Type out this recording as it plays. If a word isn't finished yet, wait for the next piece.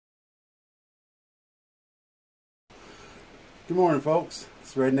Good morning, folks.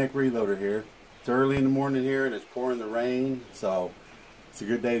 It's Redneck Reloader here. It's early in the morning here and it's pouring the rain, so it's a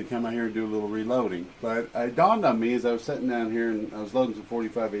good day to come out here and do a little reloading. But it dawned on me as I was sitting down here and I was loading some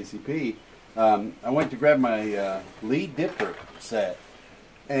 45 ACP. I went to grab my lead dipper set,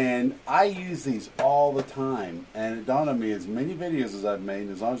 and I use these all the time. And it dawned on me, as many videos as I've made,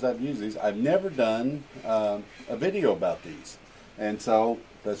 as long as I've used these, I've never done a video about these. And so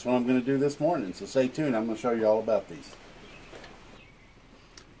that's what I'm going to do this morning. So stay tuned. I'm going to show you all about these.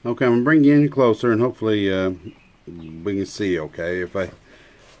 Okay, I'm going to bring you in closer and hopefully we can see okay.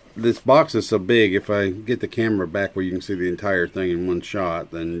 This box is so big, if I get the camera back where you can see the entire thing in one shot,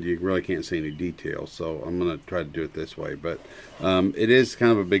 then you really can't see any details. So I'm going to try to do it this way. But it is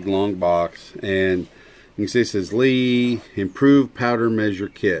kind of a big long box, and you can see it says Lee Improved Powder Measure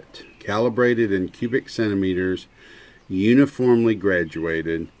Kit, calibrated in cubic centimeters, uniformly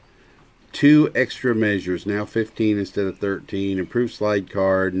graduated. 2 extra measures, now 15 instead of 13, improved slide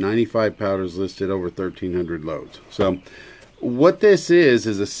card, 95 powders listed, over 1,300 loads. So what this is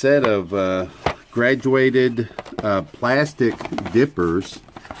a set of graduated plastic dippers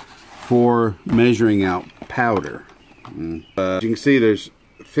for measuring out powder. As you can see, there's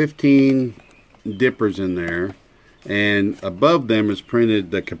 15 dippers in there, and above them is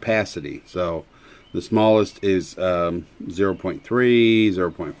printed the capacity. So the smallest is 0.3,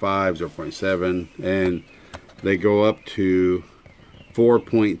 0.5, 0.7, and they go up to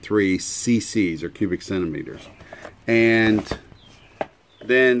 4.3 cc's, or cubic centimeters. And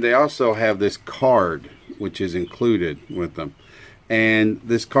then they also have this card, which is included with them. And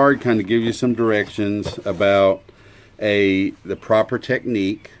this card kind of gives you some directions about the proper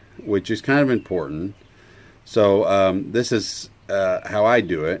technique, which is kind of important. So this is how I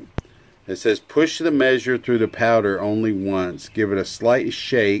do it. It says, push the measure through the powder only once. Give it a slight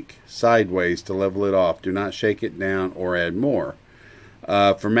shake sideways to level it off. Do not shake it down or add more.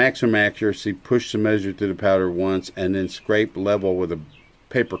 For maximum accuracy, push the measure through the powder once and then scrape level with a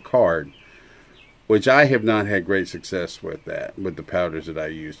paper card, which I have not had great success with the powders that I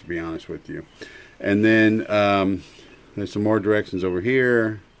use, to be honest with you. And then there's some more directions over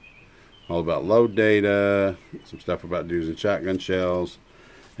here, all about load data, some stuff about do's and shotgun shells.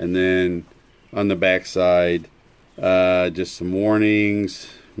 And then on the back side, just some warnings.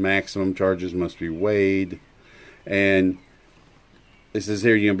 Maximum charges must be weighed. And it says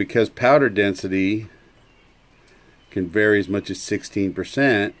here, because powder density can vary as much as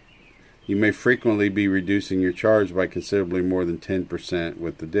 16%, you may frequently be reducing your charge by considerably more than 10%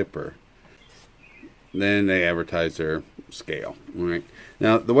 with the dipper. Then they advertise their scale. All right.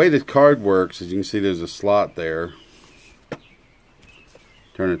 Now, the way this card works, as you can see, there's a slot there.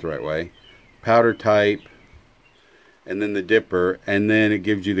 Turn it the right way, powder type, and then the dipper, and then it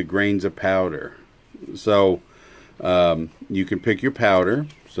gives you the grains of powder. So you can pick your powder.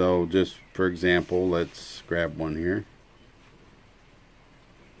 So just for example, let's grab one here.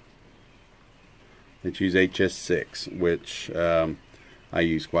 Let's use HS6, which I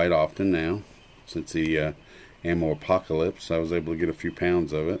use quite often now. Since the ammo apocalypse, I was able to get a few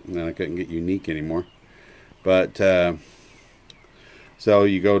pounds of it, and then I couldn't get unique anymore. But so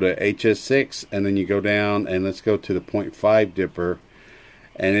you go to HS6, and then you go down, and let's go to the 0.5 dipper,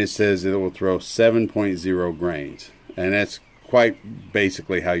 and it says it will throw 7.0 grains. And that's quite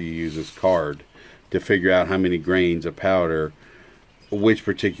basically how you use this card to figure out how many grains of powder which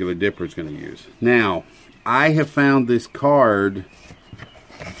particular dipper is going to use. Now, I have found this card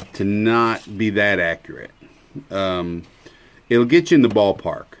to not be that accurate. It'll get you in the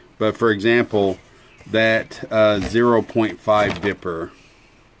ballpark, but for example, that 0.5 dipper,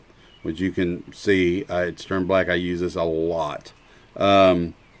 which you can see it's turned black. I use this a lot,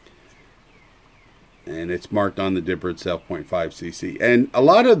 and it's marked on the dipper itself 0.5 cc. And a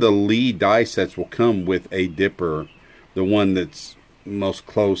lot of the Lee die sets will come with a dipper, the one that's most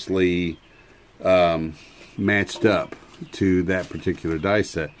closely matched up to that particular die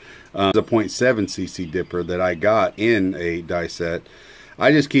set. The 0.7 cc dipper that I got in a die set,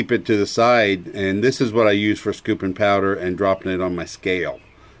 I just keep it to the side, and this is what I use for scooping powder and dropping it on my scale.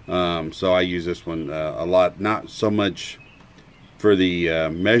 So I use this one a lot, not so much for the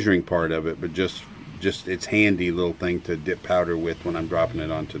measuring part of it, but just it's handy little thing to dip powder with when I'm dropping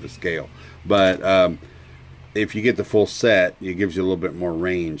it onto the scale. But if you get the full set, it gives you a little bit more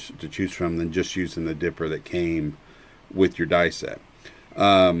range to choose from than just using the dipper that came with your die set.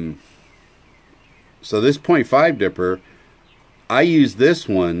 So this 0.5 dipper, I use this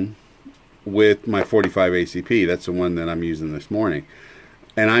one with my 45 ACP. That's the one that I'm using this morning.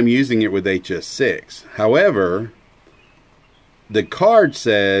 And I'm using it with HS6. However, the card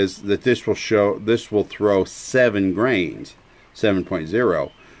says that this will throw 7 grains.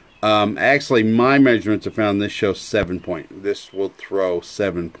 7.0. Actually, my measurements have found this shows this will throw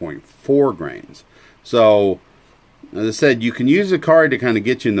 7.4 grains. So, as I said, you can use a card to kind of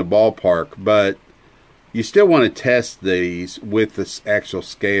get you in the ballpark, but you still want to test these with this actual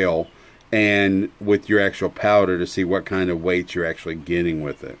scale and with your actual powder to see what kind of weights you're actually getting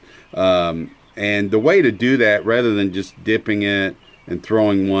with it. And the way to do that, rather than just dipping it and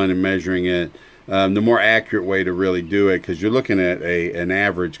throwing one and measuring it, the more accurate way to really do it, because you're looking at an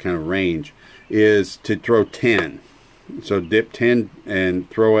average kind of range, is to throw 10. So dip 10 and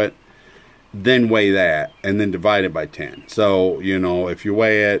throw it, then weigh that, and then divide it by 10. So, you know, if you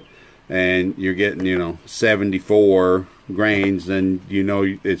weigh it and you're getting, you know, 74 grains, then you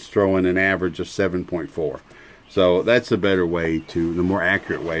know it's throwing an average of 7.4. So that's the better way the more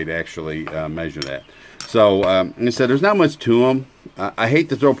accurate way to actually measure that. So, like I said, there's not much to them. I hate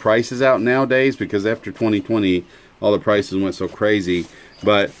to throw prices out nowadays because after 2020, all the prices went so crazy.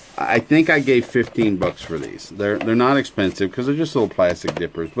 But I think I gave 15 bucks for these. They're not expensive because they're just little plastic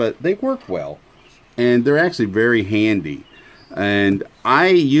dippers, but they work well. And they're actually very handy. And I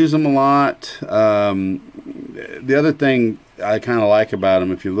use them a lot. The other thing I kind of like about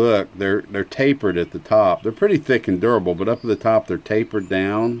them, if you look, they're tapered at the top. They're pretty thick and durable, but up at the top they're tapered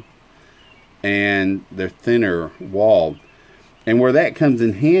down and they're thinner walled. And where that comes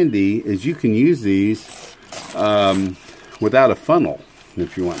in handy is you can use these without a funnel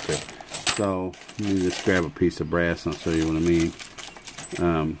if you want to. So let me just grab a piece of brass and I'll show you what I mean.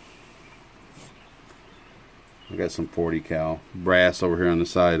 I got some 40 cal brass over here on the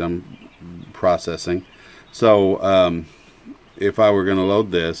side I'm processing. So if I were going to load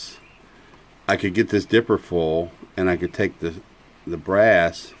this, I could get this dipper full and I could take the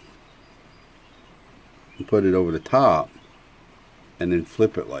brass and put it over the top and then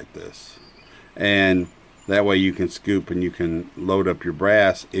flip it like this. And that way you can scoop and you can load up your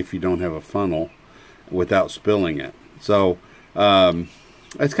brass if you don't have a funnel without spilling it. So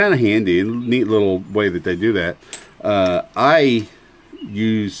it's kind of handy, a neat little way that they do that. I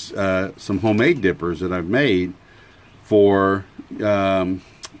use some homemade dippers that I've made for loading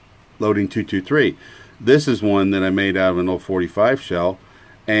 223. This is one that I made out of an old 45 shell,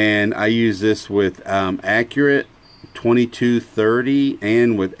 and I use this with Accurate 2230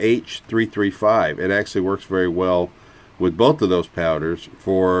 and with H335. It actually works very well with both of those powders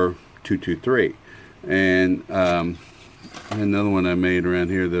for 223. And another one I made around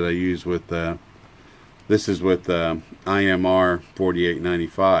here that I use with this is with IMR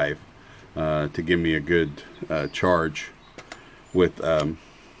 4895 to give me a good charge with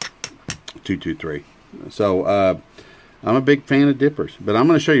 223. So I'm a big fan of dippers, but I'm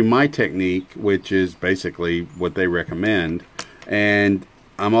going to show you my technique, which is basically what they recommend, and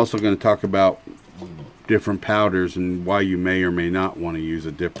I'm also going to talk about different powders and why you may or may not want to use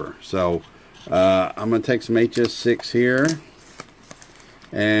a dipper. So I'm going to take some HS6 here,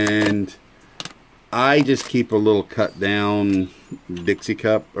 and I just keep a little cut down Dixie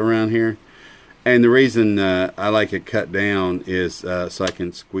cup around here, and the reason I like it cut down is so I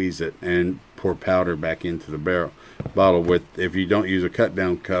can squeeze it and pour powder back into the bottle. With if you don't use a cut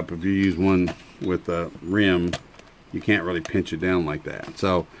down cup, if you use one with a rim, you can't really pinch it down like that.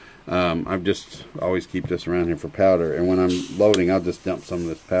 So I've just always keep this around here for powder, and when I'm loading, I'll just dump some of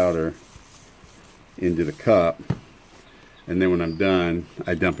this powder into the cup, and then when I'm done,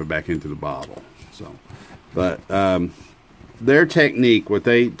 I dump it back into the bottle. So, but their technique, what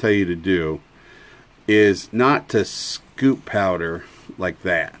they tell you to do, is not to scoop powder like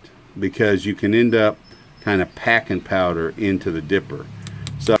that, because you can end up kind of packing powder into the dipper.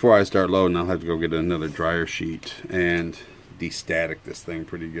 So before I start loading, I'll have to go get another dryer sheet and de-static this thing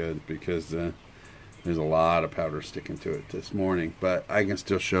pretty good, because there's a lot of powder sticking to it this morning. But I can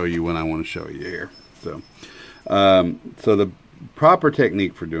still show you what I want to show you here. So, so the proper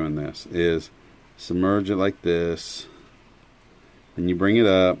technique for doing this is submerge it like this, and you bring it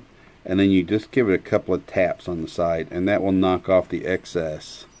up, and then you just give it a couple of taps on the side, and that will knock off the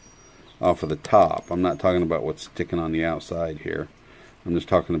excess off of the top. I'm not talking about what's sticking on the outside here. I'm just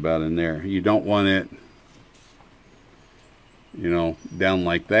talking about in there. You don't want it, you know, down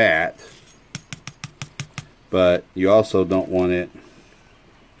like that, but you also don't want it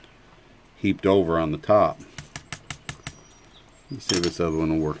heaped over on the top. Let's see if this other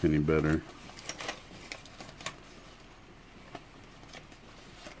one will work any better.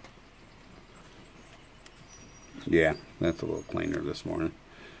 Yeah, that's a little cleaner this morning.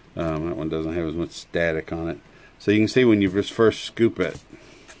 That one doesn't have as much static on it. So you can see when you just first scoop it,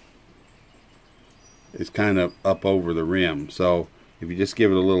 it's kind of up over the rim. So if you just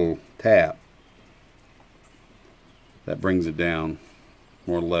give it a little tap, that brings it down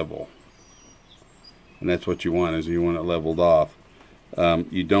more level. And that's what you want, is you want it leveled off.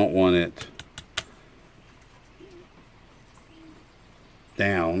 You don't want it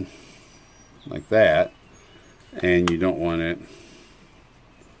down like that, and you don't want it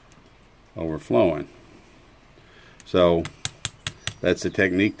overflowing. So that's the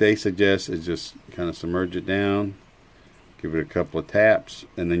technique they suggest, is just kind of submerge it down, give it a couple of taps,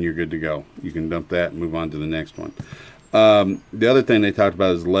 and then you're good to go. You can dump that and move on to the next one. The other thing they talked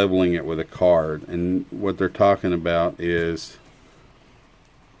about is leveling it with a card, and what they're talking about is,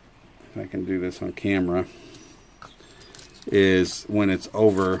 if I can do this on camera, is when it's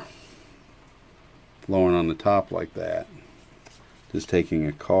overflowing on the top like that, just taking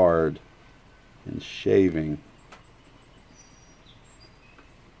a card and shaving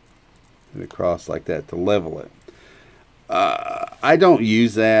it across like that to level it. I don't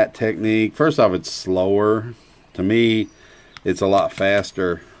use that technique. First off, it's slower. To me, it's a lot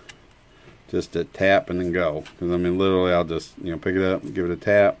faster just to tap and then go. Because I mean, literally, I'll just, you know, pick it up, give it a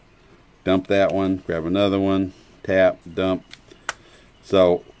tap, dump that one, grab another one, tap, dump.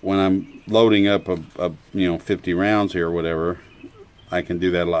 So when I'm loading up a you know, 50 rounds here or whatever, I can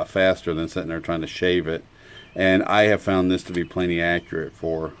do that a lot faster than sitting there trying to shave it. And I have found this to be plenty accurate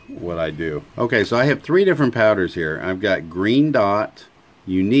for what I do. Okay, so I have 3 different powders here. I've got Green Dot,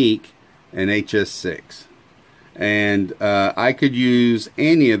 Unique, and HS6. And I could use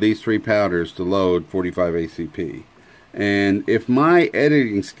any of these 3 powders to load 45 ACP. And if my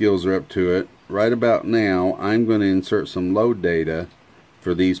editing skills are up to it, right about now, I'm going to insert some load data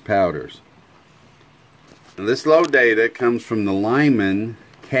for these powders. Now, this load data comes from the Lyman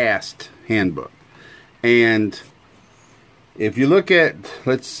Cast Handbook. And if you look at,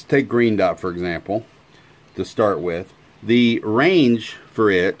 let's take Green Dot for example, to start with, the range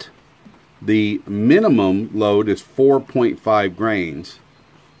for it, the minimum load is 4.5 grains,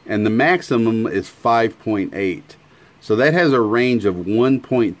 and the maximum is 5.8. So that has a range of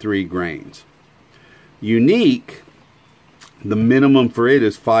 1.3 grains. Unique, the minimum for it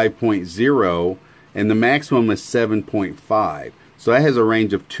is 5.0, and the maximum is 7.5. So that has a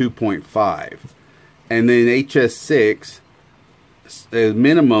range of 2.5. And then HS6, the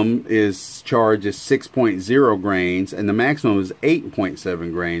minimum is charge is 6.0 grains, and the maximum is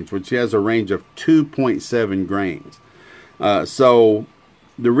 8.7 grains, which has a range of 2.7 grains. So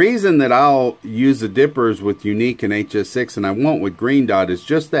the reason that I'll use the dippers with Unique and HS6 and I won't with Green Dot is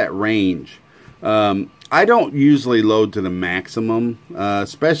just that range. I don't usually load to the maximum,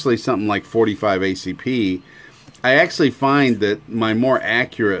 especially something like 45 ACP. I actually find that my more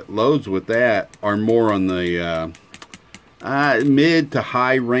accurate loads with that are more on the mid to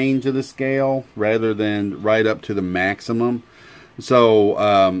high range of the scale rather than right up to the maximum. So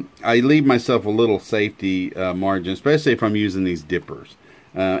I leave myself a little safety margin, especially if I'm using these dippers.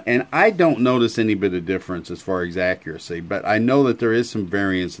 And I don't notice any bit of difference as far as accuracy, but I know that there is some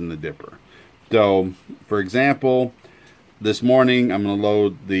variance in the dipper. So, for example, this morning I'm going to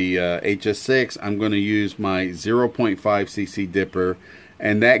load the HS6. I'm going to use my 0.5 cc dipper,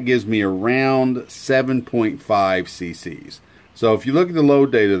 and that gives me around 7.5 cc's. So if you look at the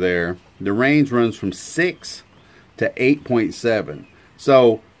load data there, the range runs from 6 to 8.7.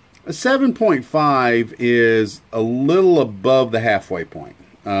 So a 7.5 is a little above the halfway point.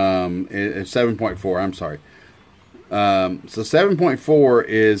 7.4, I'm sorry. So 7.4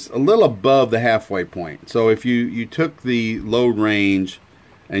 is a little above the halfway point. So if you took the load range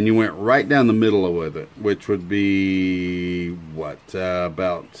and you went right down the middle with it, which would be, what,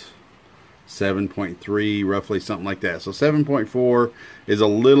 about 7.3, roughly, something like that. So 7.4 is a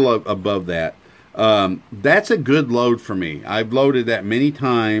little above that. That's a good load for me. I've loaded that many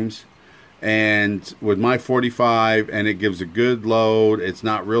times, and with my 45, and it gives a good load. It's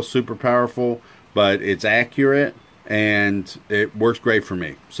not real super powerful, but it's accurate, and it works great for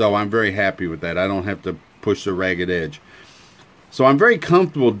me. So I'm very happy with that. I don't have to push the ragged edge. So I'm very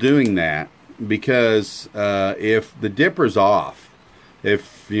comfortable doing that, because if the dipper's off,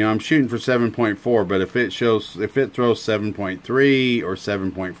 if I'm shooting for 7.4, but if it throws 7.3 or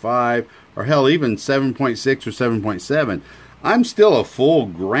 7.5, or hell, even 7.6 or 7.7, I'm still a full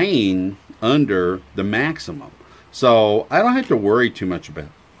grain under the maximum. So I don't have to worry too much about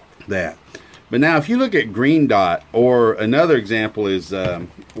that. But now if you look at Green Dot, or another example is,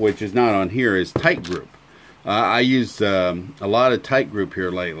 which is not on here, is Tight Group. I used a lot of Tight Group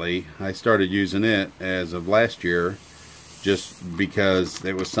here lately. I started using it as of last year, just because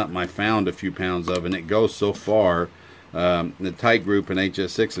it was something I found a few pounds of, and it goes so far. The Tight Group and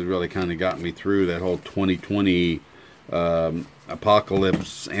HS6 has really kind of gotten me through that whole 2020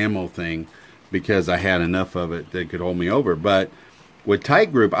 apocalypse ammo thing. because I had enough of it that could hold me over. But with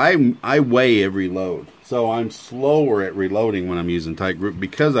tight group, I weigh every load. So I'm slower at reloading when I'm using tight group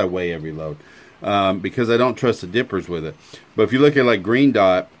because I weigh every load. Because I don't trust the dippers with it. But if you look at like Green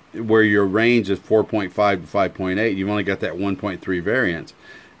Dot, where your range is 4.5 to 5.8, you've only got that 1.3 variance.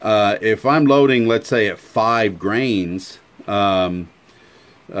 If I'm loading, let's say at 5 grains,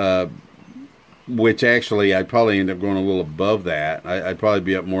 which actually I'd probably end up going a little above that. I'd probably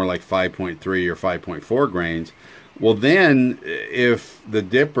be up more like 5.3 or 5.4 grains. Well, then if the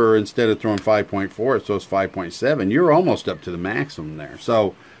dipper, instead of throwing 5.4, it throws 5.7, you're almost up to the maximum there.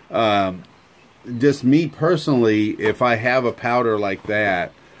 So just me personally, if I have a powder like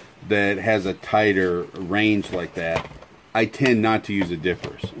that that has a tighter range like that, I tend not to use the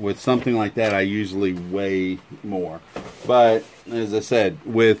dippers. With something like that, I usually weigh more. But as I said,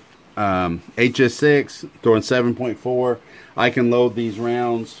 with HS6 throwing 7.4, I can load these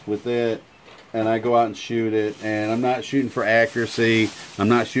rounds with it, and I go out and shoot it, and I'm not shooting for accuracy, I'm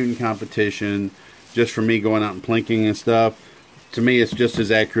not shooting competition, just for me going out and plinking and stuff. To me, it's just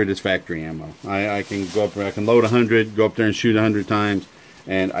as accurate as factory ammo. I can go up there, I can load 100, go up there and shoot 100 times,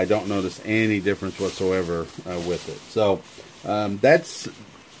 and I don't notice any difference whatsoever with it. So that's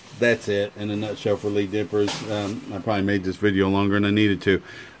it in a nutshell for lead dippers. I probably made this video longer than I needed to.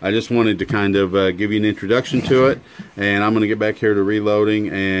 I just wanted to kind of give you an introduction to it, and I'm going to get back here to reloading,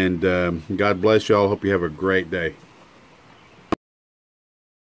 and God bless y'all. Hope you have a great day.